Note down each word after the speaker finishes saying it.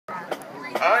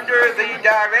under the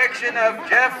direction of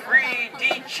Jeffrey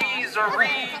D.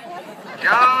 Cheesery,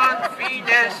 John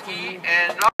Fineski,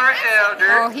 and Laura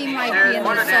Elder. Oh, he might be in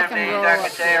one the of them second names row. I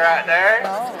can say right there.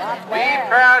 We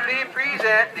proudly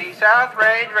present the South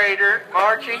Range Raider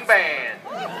Marching Band.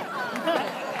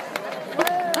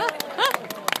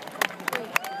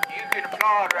 You can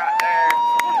applaud right there.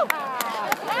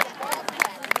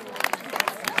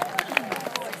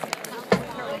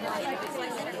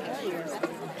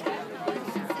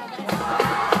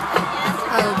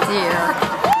 Oh dear.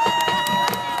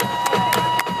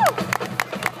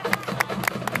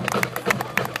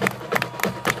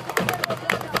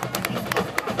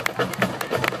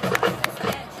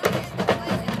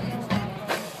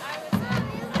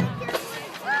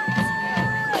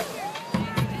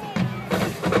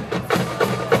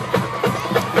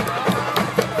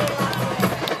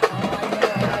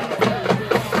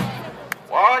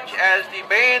 Watch as the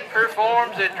band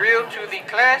performs a drill to the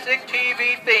classic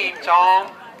TV theme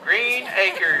song, Green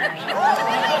Acres.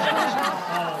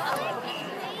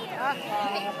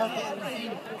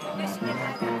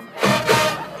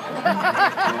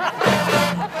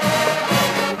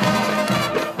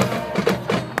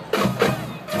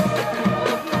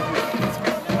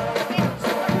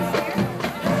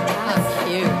 How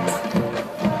cute.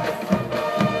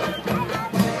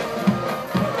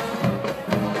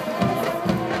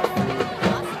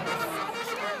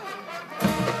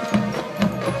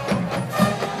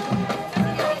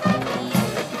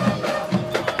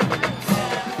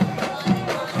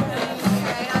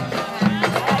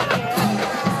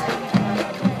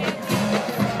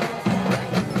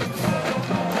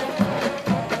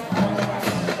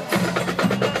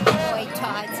 Wait till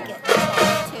I get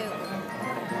that too.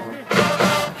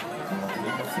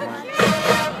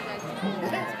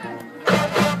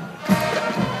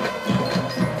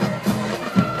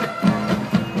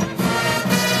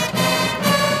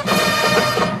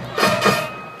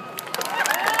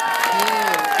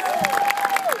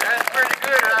 That's pretty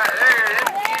good right there.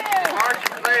 Them kids march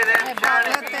and play them Hey, Bob, shiny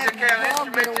let that musical ball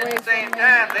get instruments away at the same from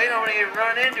time. They don't even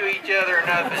run into each other or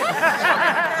nothing.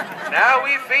 Now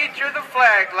we feature the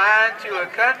flag line to a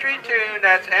country tune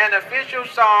that's an official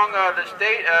song of the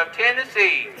state of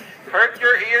Tennessee. Perk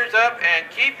your ears up and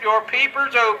keep your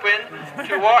peepers open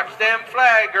to watch them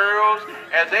flag girls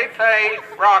as they play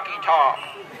Rocky Top.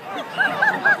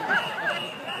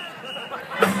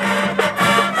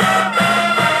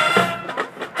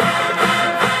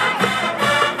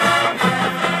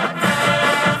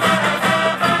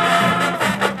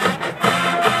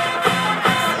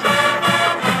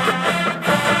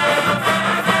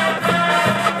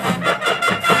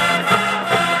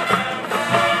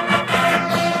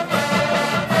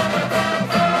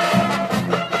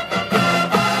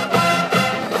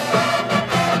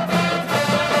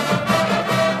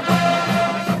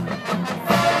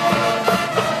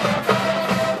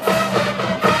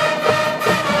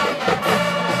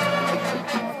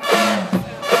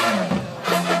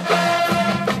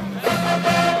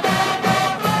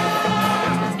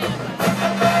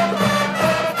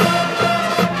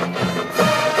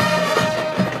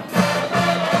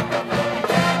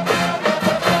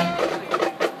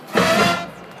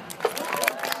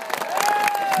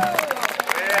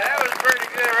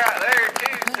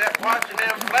 Watching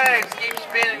them flags keep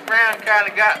spinning around kind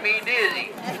of got me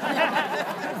dizzy.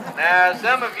 Now,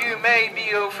 some of you may be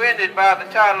offended by the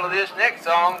title of this next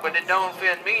song, but it don't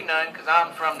offend me none because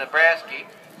I'm from Nebraska.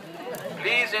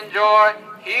 Please enjoy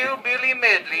Hillbilly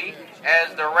Medley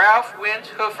as the Ralph Wentz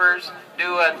Hoofers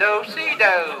do a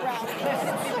do-si-do.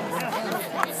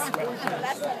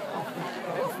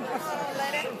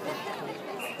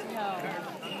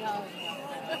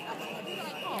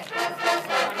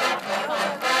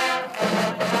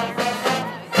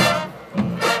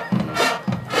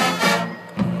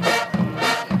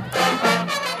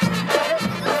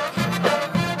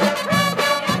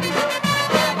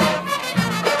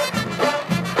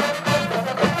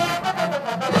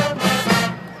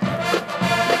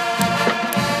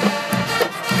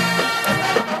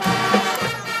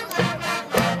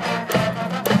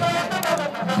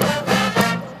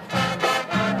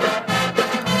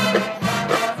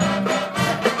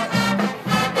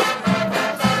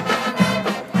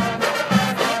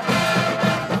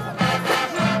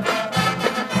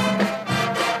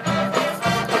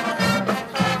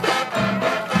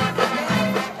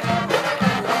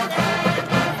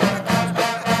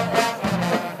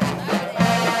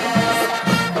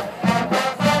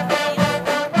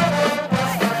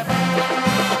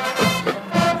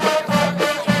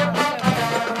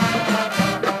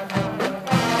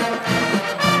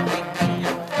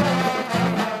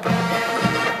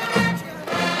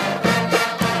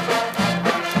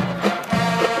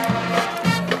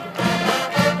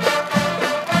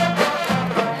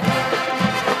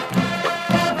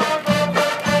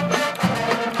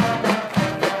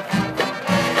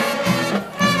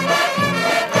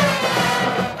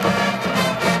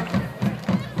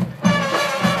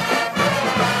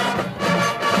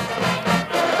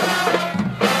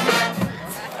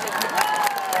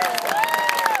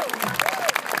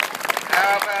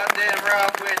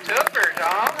 whoopers,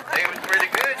 huh? They was pretty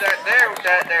good right there with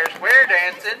that there square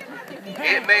dancing.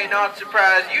 It may not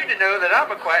surprise you to know that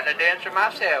I'm quite a dancer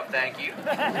myself, thank you.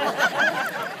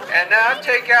 And now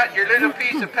take out your little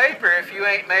piece of paper if you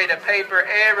ain't made a paper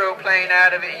aeroplane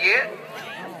out of it yet.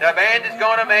 The band is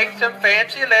going to make some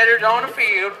fancy letters on the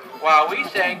field while we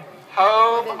sing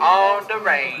Home on the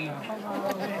Range.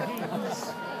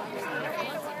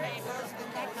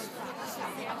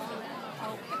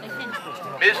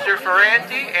 Mr.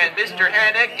 Ferranti and Mr.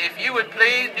 Hannock, if you would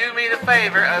please do me the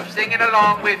favor of singing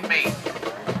along with me.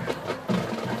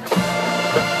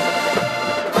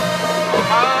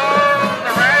 On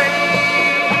the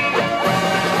range,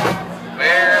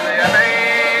 where the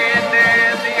band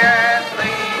and the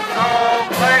athletes all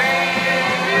play,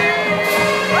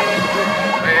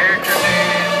 where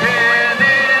tradition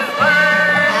is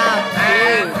learned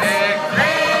and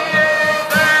victory is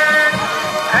earned,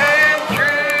 and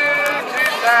true to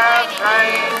South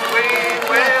Range we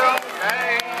will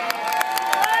sing.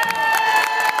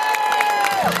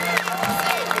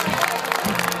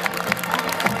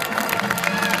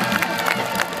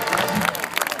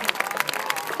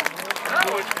 That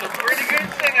was some pretty good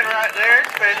singing right there,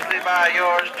 especially by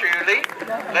yours truly.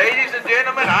 Ladies and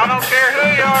gentlemen, I don't care who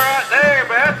you are out there,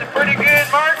 but that's a pretty good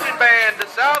marching band, the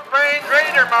South Range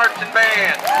Raider Marching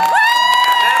Band.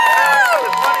 And them fellas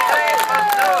with the funny names must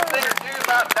know a thing or two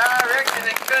about direction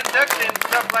and conduction and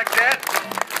stuff like that.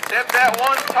 Except that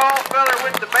one tall feller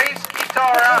with the bass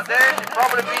guitar out there should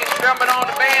probably be strumming on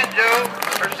the banjo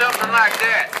or something like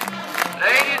that.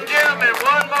 Ladies and gentlemen,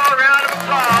 one more round of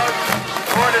applause